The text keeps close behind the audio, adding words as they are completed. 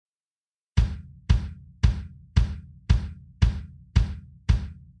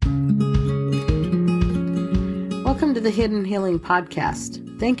Welcome to the Hidden Healing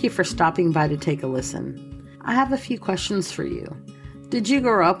Podcast. Thank you for stopping by to take a listen. I have a few questions for you. Did you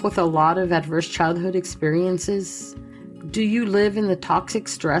grow up with a lot of adverse childhood experiences? Do you live in the toxic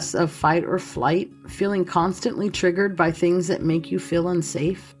stress of fight or flight, feeling constantly triggered by things that make you feel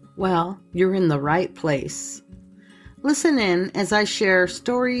unsafe? Well, you're in the right place. Listen in as I share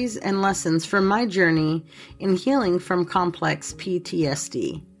stories and lessons from my journey in healing from complex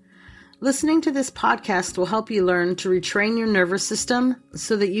PTSD. Listening to this podcast will help you learn to retrain your nervous system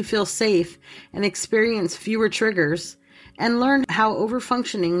so that you feel safe and experience fewer triggers, and learn how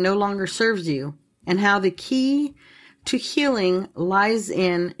overfunctioning no longer serves you, and how the key to healing lies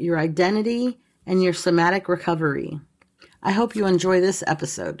in your identity and your somatic recovery. I hope you enjoy this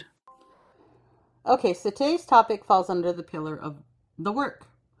episode. Okay, so today's topic falls under the pillar of the work.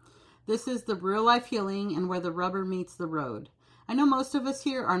 This is the real life healing and where the rubber meets the road. I know most of us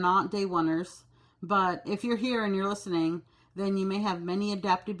here are not day oneers, but if you're here and you're listening, then you may have many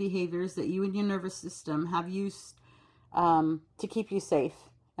adaptive behaviors that you and your nervous system have used to keep you safe.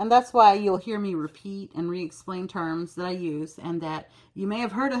 And that's why you'll hear me repeat and re-explain terms that I use and that you may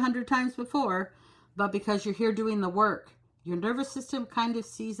have heard 100 times before, but because you're here doing the work, your nervous system kind of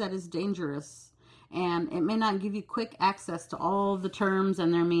sees that as dangerous, and it may not give you quick access to all the terms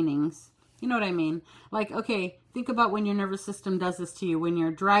and their meanings. You know what I mean? Like, okay, think about when your nervous system does this to you. When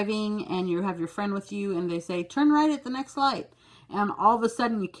you're driving and you have your friend with you and they say, turn right at the next light. And all of a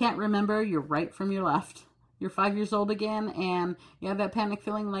sudden you can't remember your right from your left. You're 5 years old again, and you have that panic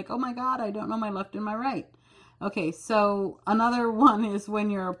feeling like, oh my God, I don't know my left and my right. Okay, so another one is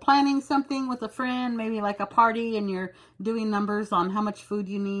when you're planning something with a friend, maybe like a party, and you're doing numbers on how much food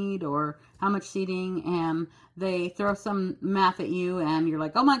you need or how much seating, and they throw some math at you, and you're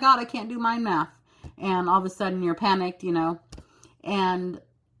like, oh my God, I can't do my math. And all of a sudden you're panicked, you know, and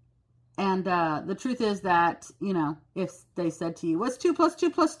the truth is that, you know, if they said to you, what's 2 plus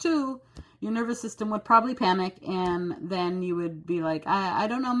 2 plus 2? Your nervous system would probably panic, and then you would be like, I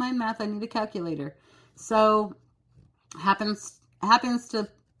don't know my math, I need a calculator. So happens to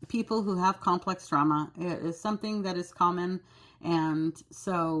people who have complex trauma. It is something that is common, and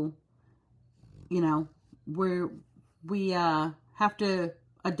so, you know, we have to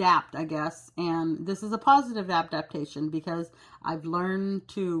adapt, I guess, and this is a positive adaptation because I've learned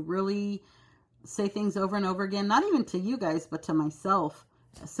to really say things over and over again, not even to you guys, but to myself,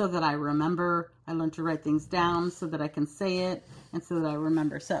 so that I remember. I learned to write things down so that I can say it and so that I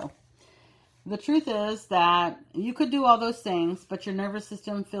remember. So the truth is that you could do all those things, but your nervous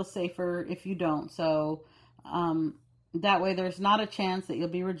system feels safer if you don't. So that way there's not a chance that you'll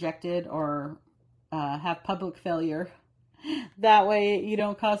be rejected or have public failure. That way you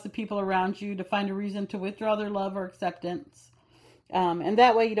don't cause the people around you to find a reason to withdraw their love or acceptance. And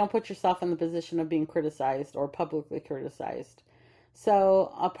that way you don't put yourself in the position of being criticized or publicly criticized.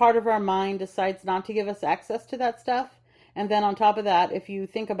 So a part of our mind decides not to give us access to that stuff. And then on top of that, if you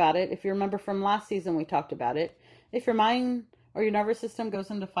think about it, if you remember from last season we talked about it, if your mind or your nervous system goes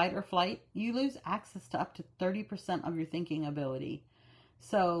into fight or flight, you lose access to up to 30% of your thinking ability.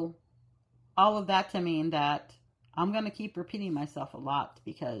 So all of that to mean that I'm going to keep repeating myself a lot,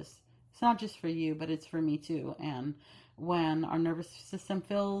 because it's not just for you, but it's for me too. And when our nervous system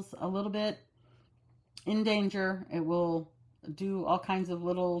feels a little bit in danger, it will do all kinds of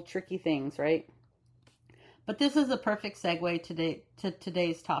little tricky things, right? But this is a perfect segue to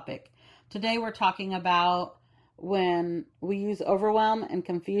today's topic. Today we're talking about when we use overwhelm and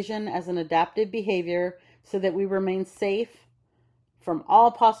confusion as an adaptive behavior so that we remain safe from all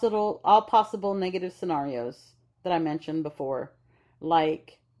possible negative scenarios that I mentioned before,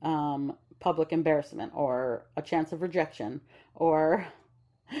 like public embarrassment or a chance of rejection or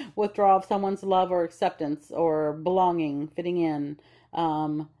withdrawal of someone's love or acceptance or belonging, fitting in,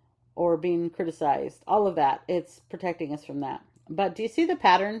 or being criticized. All of that, it's protecting us from that. But do you see the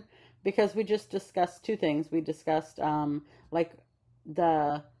pattern? Because we just discussed two things. We discussed like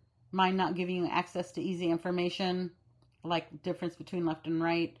the mind not giving you access to easy information, like difference between left and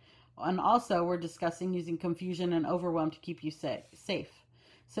right. And also we're discussing using confusion and overwhelm to keep you safe.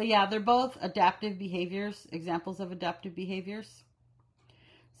 So yeah, they're both adaptive behaviors, examples of adaptive behaviors.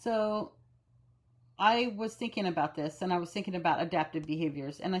 So I was thinking about this, and I was thinking about adaptive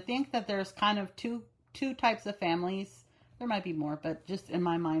behaviors, and I think that there's kind of two types of families. There might be more, but just in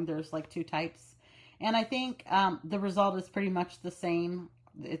my mind, there's like two types. And I think the result is pretty much the same.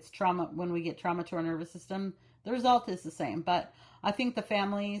 It's trauma. When we get trauma to our nervous system, the result is the same. But I think the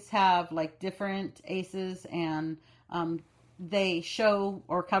families have like different ACEs, and they show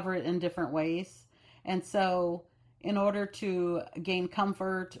or cover it in different ways. And so in order to gain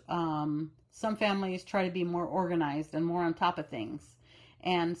comfort, some families try to be more organized and more on top of things.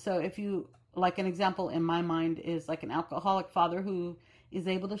 And so if you, like an example in my mind is like an alcoholic father who is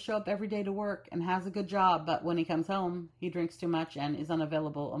able to show up every day to work and has a good job, but when he comes home, he drinks too much and is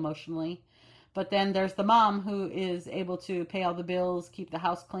unavailable emotionally. But then there's the mom who is able to pay all the bills, keep the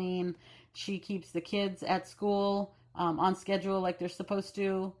house clean. She keeps the kids at school on schedule like they're supposed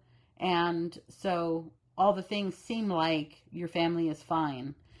to. And so all the things seem like your family is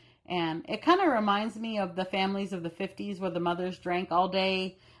fine. And it kind of reminds me of the families of the 50s where the mothers drank all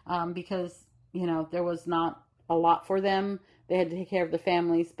day because, there was not a lot for them. They had to take care of the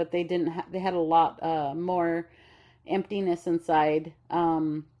families, but they didn't. They had a lot more emptiness inside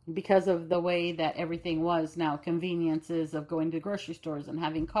because of the way that everything was now. Conveniences of going to grocery stores and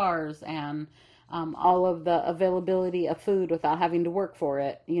having cars and all of the availability of food without having to work for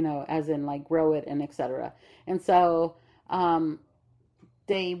it, as in like grow it and etc. And so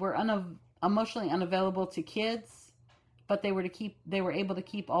they were emotionally unavailable to kids, but they were able to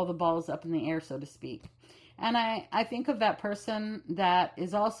keep all the balls up in the air, so to speak. And I think of that person that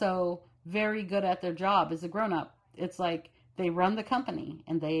is also very good at their job as a grown-up. It's like they run the company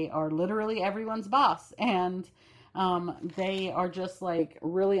and they are literally everyone's boss. And they are just like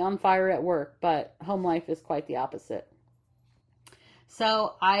really on fire at work, but home life is quite the opposite.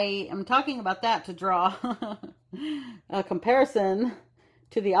 So I am talking about that to draw a comparison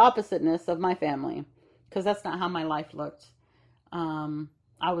to the oppositeness of my family, because that's not how my life looked.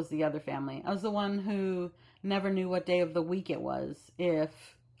 I was the other family. I was the one who never knew what day of the week it was if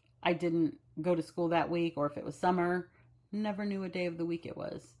I didn't go to school that week, or if it was summer. Never knew what day of the week it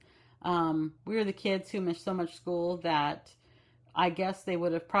was. We were the kids who missed so much school that I guess they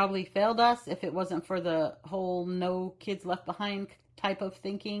would have probably failed us if it wasn't for the whole no kids left behind type of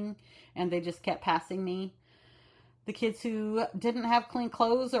thinking, and they just kept passing me. The kids who didn't have clean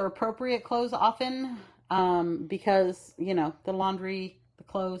clothes or appropriate clothes often, because, the laundry, the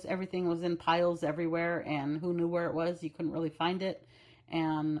clothes, everything was in piles everywhere, and who knew where it was? You couldn't really find it.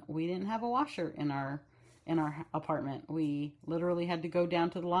 And we didn't have a washer in our apartment. We literally had to go down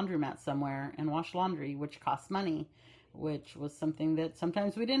to the laundromat somewhere and wash laundry, which cost money, which was something that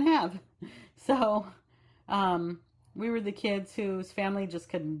sometimes we didn't have. So, we were the kids whose family just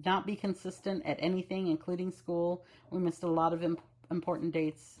could not be consistent at anything, including school. We missed a lot of important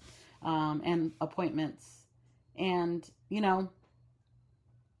dates and appointments. And,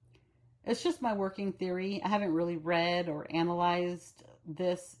 it's just my working theory. I haven't really read or analyzed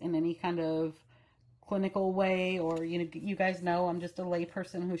this in any kind of clinical way, or, you guys know I'm just a lay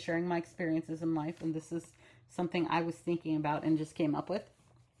person who's sharing my experiences in life, and this is something I was thinking about and just came up with.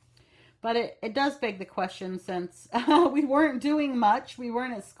 But it does beg the question, since we weren't doing much, we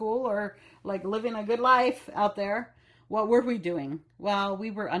weren't at school or like living a good life out there, what were we doing? Well,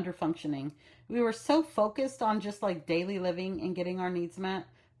 we were underfunctioning. We were so focused on just like daily living and getting our needs met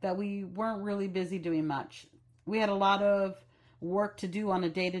that we weren't really busy doing much. We had a lot of work to do on a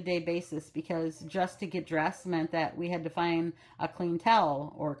day-to-day basis, because just to get dressed meant that we had to find a clean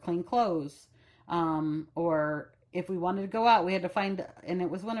towel or clean clothes, or if we wanted to go out, we had to find, and it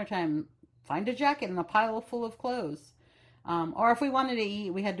was wintertime, find a jacket and a pile full of clothes. Or if we wanted to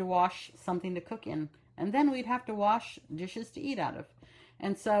eat, we had to wash something to cook in. And then we'd have to wash dishes to eat out of.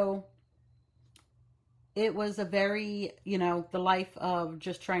 And so it was a very, the life of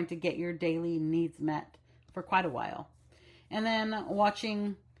just trying to get your daily needs met for quite a while. And then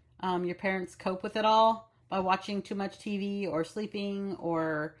watching your parents cope with it all by watching too much TV or sleeping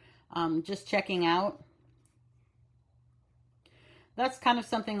or just checking out. That's kind of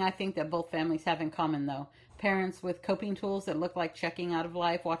something I think that both families have in common, though. Parents with coping tools that look like checking out of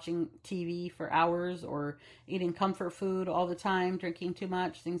life, watching TV for hours, or eating comfort food all the time, drinking too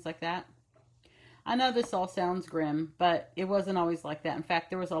much, things like that. I know this all sounds grim, but it wasn't always like that. In fact,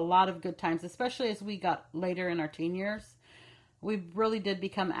 there was a lot of good times, especially as we got later in our teen years. We really did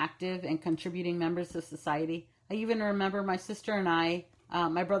become active and contributing members of society. I even remember my sister and I,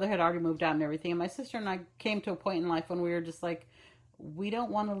 my brother had already moved out and everything, and my sister and I came to a point in life when we were just like, we don't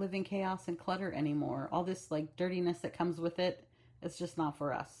want to live in chaos and clutter anymore. All this like dirtiness that comes with it, it's just not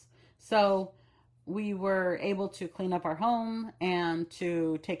for us. So we were able to clean up our home and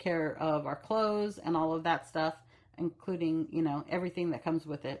to take care of our clothes and all of that stuff, including, everything that comes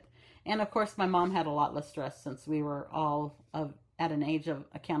with it. And of course, my mom had a lot less stress since we were all at an age of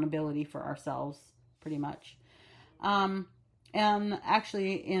accountability for ourselves, pretty much. And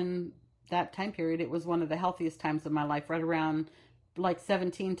actually, in that time period, it was one of the healthiest times of my life, right around like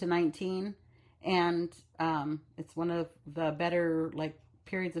 17 to 19. And it's one of the better like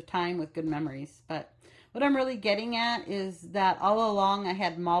periods of time with good memories. But What I'm really getting at is that all along I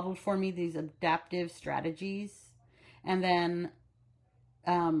had modeled for me these adaptive strategies. And then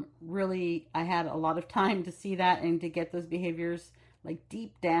really I had a lot of time to see that and to get those behaviors like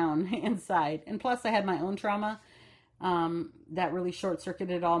deep down inside. And plus, I had my own trauma that really short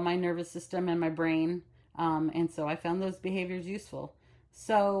circuited all my nervous system and my brain. And so I found those behaviors useful.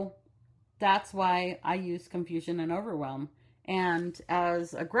 So that's why I use confusion and overwhelm. And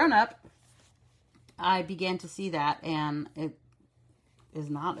as a grown up, I began to see that, and it is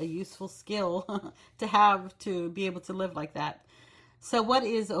not a useful skill to have to be able to live like that. So, what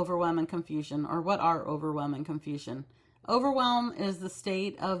is overwhelm and confusion, or what are overwhelm and confusion? Overwhelm is the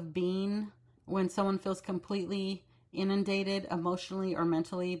state of being when someone feels completely inundated emotionally or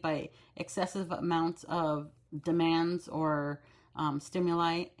mentally by excessive amounts of demands or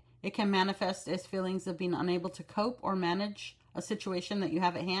stimuli. It can manifest as feelings of being unable to cope or manage a situation that you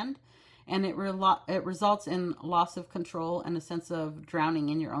have at hand, and it results in loss of control and a sense of drowning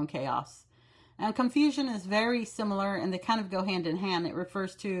in your own chaos. And confusion is very similar, and they kind of go hand in hand. It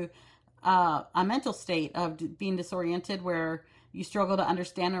refers to a mental state of being disoriented where you struggle to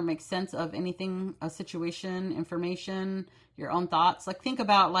understand or make sense of anything, a situation, information, your own thoughts. Like, think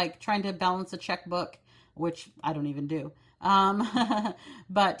about like trying to balance a checkbook, which I don't even do.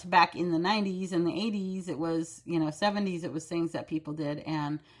 But back in the 90s and the 80s, it was, 70s, it was things that people did,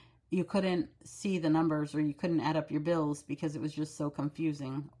 and you couldn't see the numbers or you couldn't add up your bills because it was just so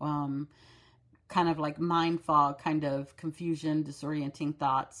confusing. Kind of like mind fog, kind of confusion, disorienting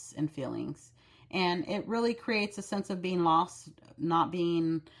thoughts and feelings. And it really creates a sense of being lost, not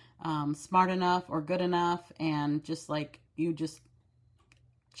being smart enough or good enough, and just like you just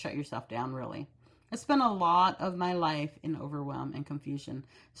shut yourself down, really. I spent a lot of my life in overwhelm and confusion,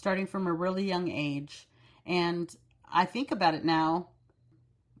 starting from a really young age. And I think about it now.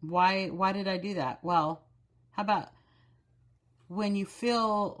 Why did I do that? Well, how about when you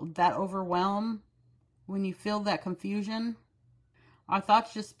feel that overwhelm, when you feel that confusion, our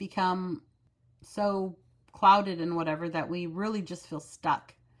thoughts just become so clouded and whatever that we really just feel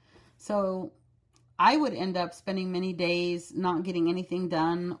stuck. So I would end up spending many days not getting anything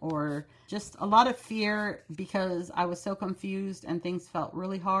done, or just a lot of fear because I was so confused and things felt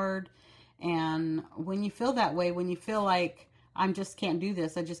really hard. And when you feel that way, when you feel like I just can't do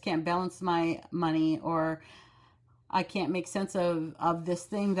this, I just can't balance my money, or I can't make sense of this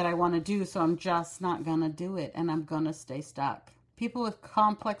thing that I want to do, so I'm just not going to do it, and I'm going to stay stuck. People with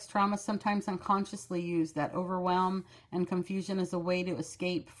complex trauma sometimes unconsciously use that overwhelm and confusion as a way to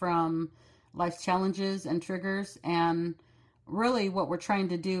escape from life's challenges and triggers. And really what we're trying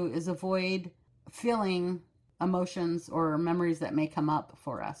to do is avoid feeling emotions or memories that may come up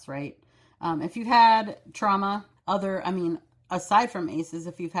for us, right? If you've had trauma, aside from ACEs,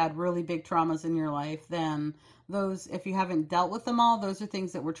 if you've had really big traumas in your life, then those, if you haven't dealt with them all, those are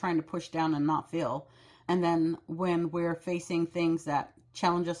things that we're trying to push down and not feel. And then when we're facing things that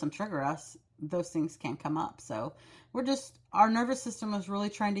challenge us and trigger us, those things can come up. So our nervous system is really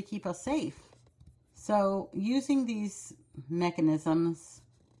trying to keep us safe. So using these mechanisms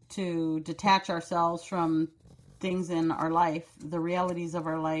to detach ourselves from things in our life, the realities of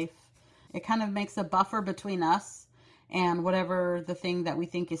our life, it kind of makes a buffer between us and whatever the thing that we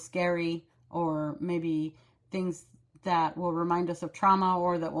think is scary, or maybe things that will remind us of trauma,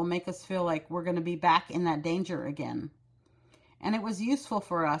 or that will make us feel like we're going to be back in that danger again. And it was useful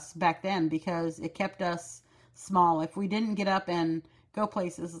for us back then because it kept us small. If we didn't get up and go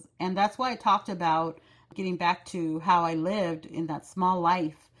places, and that's why I talked about getting back to how I lived in that small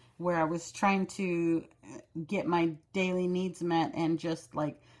life where I was trying to get my daily needs met and just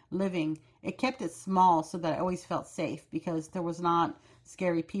like living. It kept it small so that I always felt safe because there was not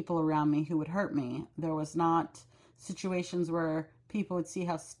scary people around me who would hurt me. There was not situations where people would see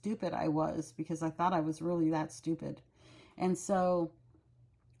how stupid I was because I thought I was really that stupid. And so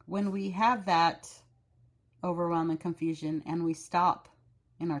when we have that overwhelm and confusion and we stop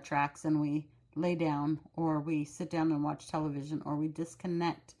in our tracks and we lay down, or we sit down and watch television, or we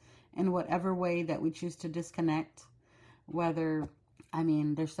disconnect in whatever way that we choose to disconnect,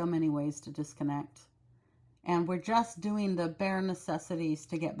 there's so many ways to disconnect, and we're just doing the bare necessities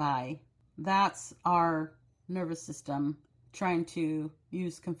to get by. That's our nervous system trying to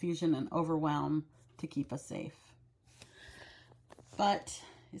use confusion and overwhelm to keep us safe. But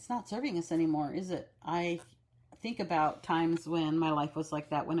it's not serving us anymore, is it? I think about times when my life was like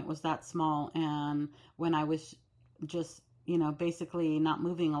that, when it was that small, and when I was just, basically not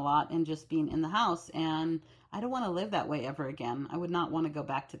moving a lot and just being in the house. And I don't want to live that way ever again. I would not want to go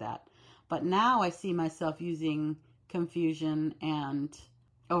back to that. But now I see myself using confusion and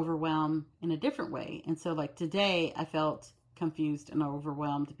overwhelm in a different way. And so, like today, I felt confused and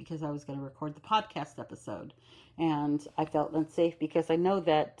overwhelmed because I was going to record the podcast episode. And I felt unsafe because I know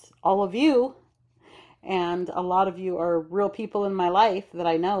that all of you and a lot of you are real people in my life that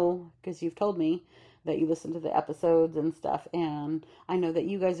I know because you've told me that you listen to the episodes and stuff. And I know that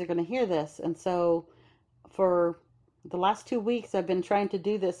you guys are going to hear this. And so for the last 2 weeks, I've been trying to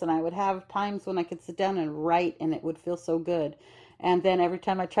do this, and I would have times when I could sit down and write, and it would feel so good. And then every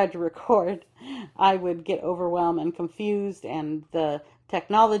time I tried to record, I would get overwhelmed and confused, and the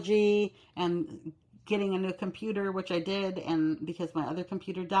technology and getting a new computer, which I did, and because my other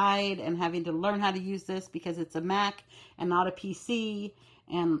computer died, and having to learn how to use this because it's a Mac and not a PC,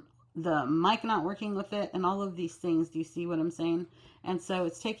 and the mic not working with it, and all of these things. Do you see what I'm saying? And so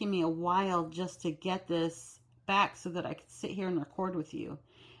it's taking me a while just to get this back so that I could sit here and record with you.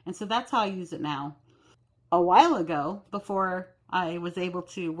 And so that's how I use it now. A while ago, before I was able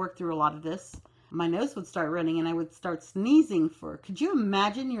to work through a lot of this, my nose would start running and I would start sneezing could you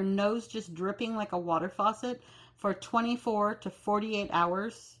imagine your nose just dripping like a water faucet for 24 to 48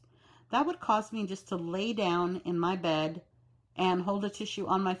 hours? That would cause me just to lay down in my bed and hold a tissue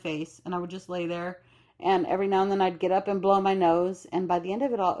on my face, and I would just lay there, and every now and then I'd get up and blow my nose, and by the end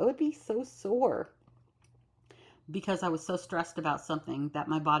of it all, it would be so sore because I was so stressed about something that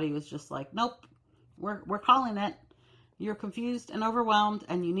my body was just like, nope, we're calling it. You're confused and overwhelmed,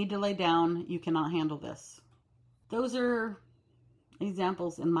 and you need to lay down. You cannot handle this. Those are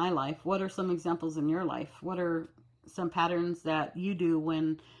examples in my life. What are some examples in your life? What are some patterns that you do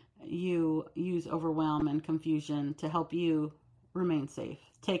when you use overwhelm and confusion to help you remain safe?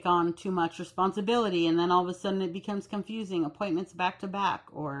 Take on too much responsibility, and then all of a sudden it becomes confusing. Appointments back to back,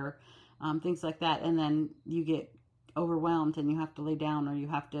 or things like that, and then you get overwhelmed and you have to lay down, or you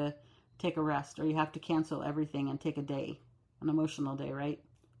have to take a rest, or you have to cancel everything and take a day, an emotional day, right?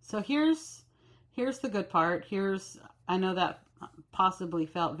 So here's the good part. I know that possibly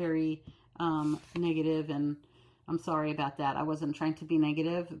felt very negative, and I'm sorry about that. I wasn't trying to be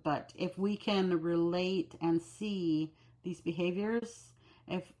negative, but if we can relate and see these behaviors,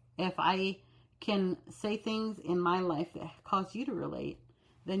 if I can say things in my life that cause you to relate,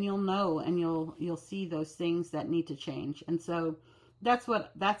 then you'll know, and you'll see those things that need to change. And so that's why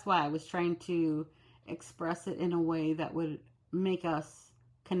I was trying to express it in a way that would make us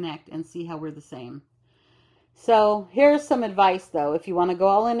connect and see how we're the same. So here's some advice, though. If you want to go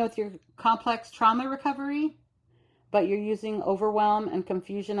all in with your complex trauma recovery, but you're using overwhelm and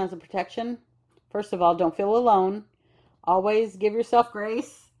confusion as a protection, first of all, don't feel alone. Always give yourself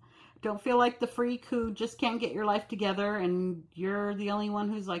grace. Don't feel like the freak who just can't get your life together and you're the only one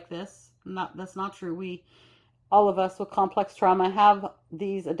who's like this. That's not true. All of us with complex trauma have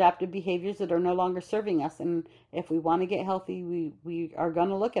these adaptive behaviors that are no longer serving us. And if we want to get healthy, we are going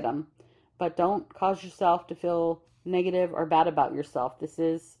to look at them. But don't cause yourself to feel negative or bad about yourself. This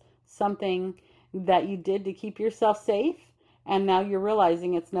is something that you did to keep yourself safe, and now you're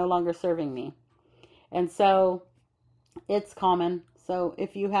realizing it's no longer serving me. And so it's common. So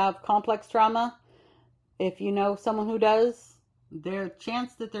if you have complex trauma, if you know someone who does, there's a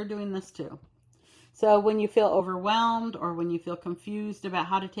chance that they're doing this too. So when you feel overwhelmed, or when you feel confused about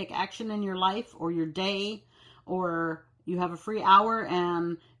how to take action in your life or your day, or you have a free hour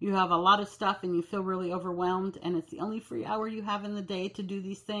and you have a lot of stuff and you feel really overwhelmed, and it's the only free hour you have in the day to do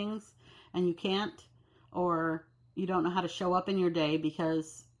these things, and you can't, or you don't know how to show up in your day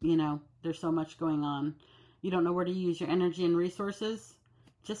because, there's so much going on. You don't know where to use your energy and resources.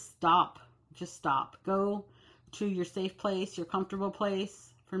 Just stop. Go to your safe place, your comfortable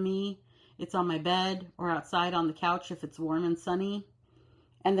place. For me, it's on my bed or outside on the couch if it's warm and sunny.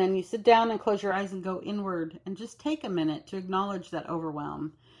 And then you sit down and close your eyes and go inward and just take a minute to acknowledge that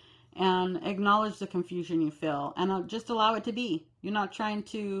overwhelm and acknowledge the confusion you feel, and just allow it to be. You're not trying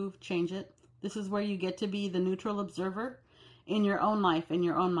to change it. This is where you get to be the neutral observer in your own life, in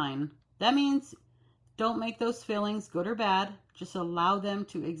your own mind. That means don't make those feelings good or bad. Just allow them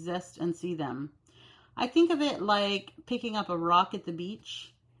to exist and see them. I think of it like picking up a rock at the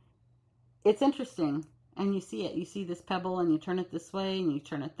beach. It's interesting, and you see it. You see this pebble, and you turn it this way, and you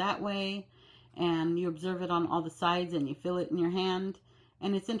turn it that way, and you observe it on all the sides, and you feel it in your hand,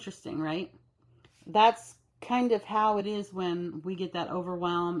 and it's interesting, right? That's kind of how it is when we get that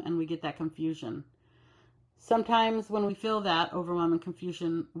overwhelm and we get that confusion. Sometimes when we feel that overwhelm and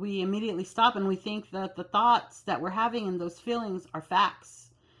confusion, we immediately stop and we think that the thoughts that we're having and those feelings are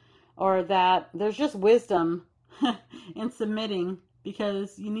facts, or that there's just wisdom in submitting,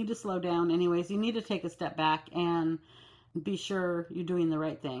 because you need to slow down anyways. You need to take a step back and be sure you're doing the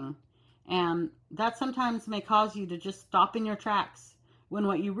right thing. And that sometimes may cause you to just stop in your tracks, when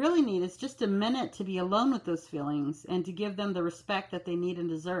what you really need is just a minute to be alone with those feelings and to give them the respect that they need and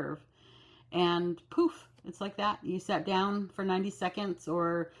deserve. And poof, it's like that. You sat down for 90 seconds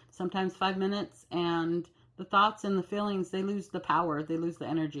or sometimes 5 minutes, and the thoughts and the feelings, they lose the power, they lose the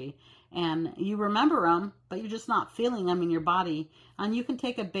energy. And you remember them, but you're just not feeling them in your body. And you can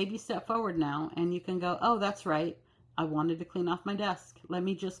take a baby step forward now, and you can go, oh, that's right. I wanted to clean off my desk. Let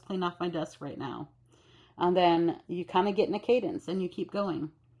me just clean off my desk right now. And then you kind of get in a cadence and you keep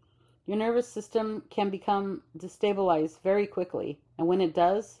going. Your nervous system can become destabilized very quickly. And when it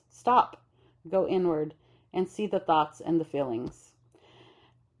does, stop, go inward, and see the thoughts and the feelings.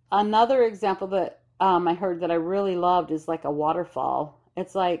 Another example that I heard that I really loved is like a waterfall.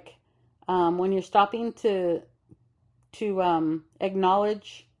 It's like when you're stopping to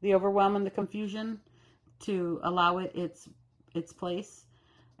acknowledge the overwhelm and the confusion, to allow it its place.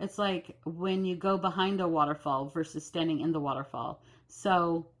 It's like when you go behind a waterfall versus standing in the waterfall.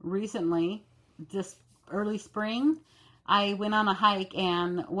 So recently, this early spring, I went on a hike,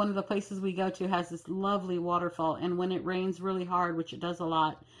 and one of the places we go to has this lovely waterfall. And when it rains really hard, which it does a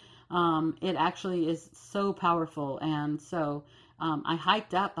lot, it actually is so powerful. And so I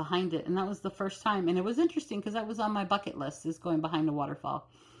hiked up behind it, and that was the first time. And it was interesting because that was on my bucket list, is going behind a waterfall.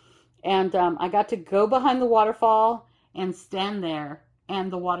 And I got to go behind the waterfall and stand there. And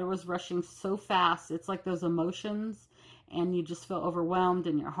the water was rushing so fast. It's like those emotions, and you just feel overwhelmed,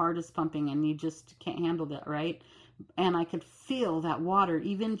 and your heart is pumping, and you just can't handle that, right? And I could feel that water,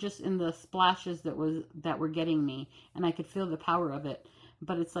 even just in the splashes that were getting me, and I could feel the power of it.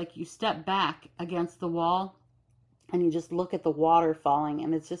 But it's like you step back against the wall, and you just look at the water falling,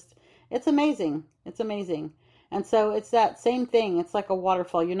 and it's amazing. It's amazing. And so it's that same thing. It's like a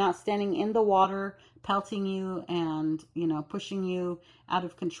waterfall. You're not standing in the water, pelting you and, pushing you out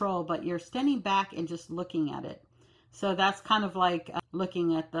of control, but you're standing back and just looking at it. So that's kind of like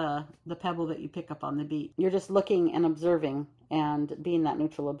looking at the pebble that you pick up on the beach. You're just looking and observing and being that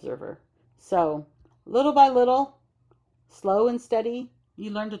neutral observer. So little by little, slow and steady,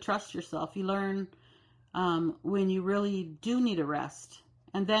 you learn to trust yourself. You learn when you really do need a rest.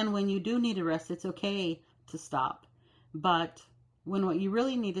 And then when you do need a rest, it's okay to stop. But when what you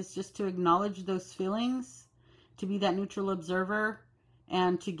really need is just to acknowledge those feelings, to be that neutral observer,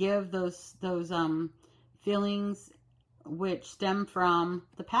 and to give those feelings which stem from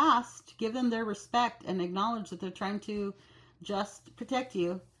the past, give them their respect and acknowledge that they're trying to just protect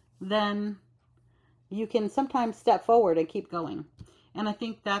you, then you can sometimes step forward and keep going. And I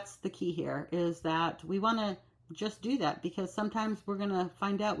think that's the key here, is that we want to just do that, because sometimes we're going to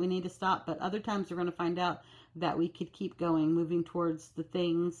find out we need to stop, but other times we're going to find out that we could keep going, moving towards the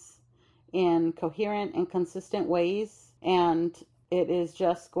things in coherent and consistent ways. And it is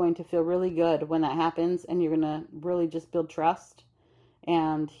just going to feel really good when that happens, and you're going to really just build trust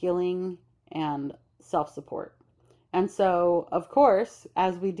and healing and self-support. And so, of course,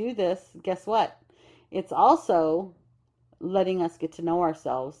 as we do this, guess what? It's also letting us get to know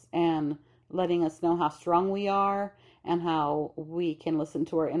ourselves and letting us know how strong we are and how we can listen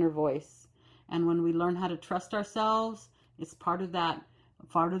to our inner voice. And when we learn how to trust ourselves, it's part of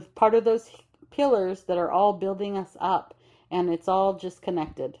those pillars that are all building us up, and it's all just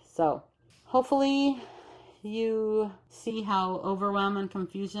connected. So hopefully you see how overwhelm and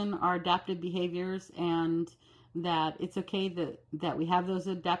confusion are adaptive behaviors, and that it's okay that we have those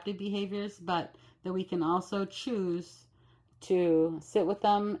adaptive behaviors, but that we can also choose to sit with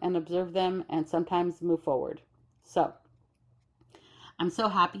them and observe them and sometimes move forward. So I'm so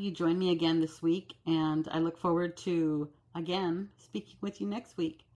happy you joined me again this week, and I look forward to, again, speaking with you next week.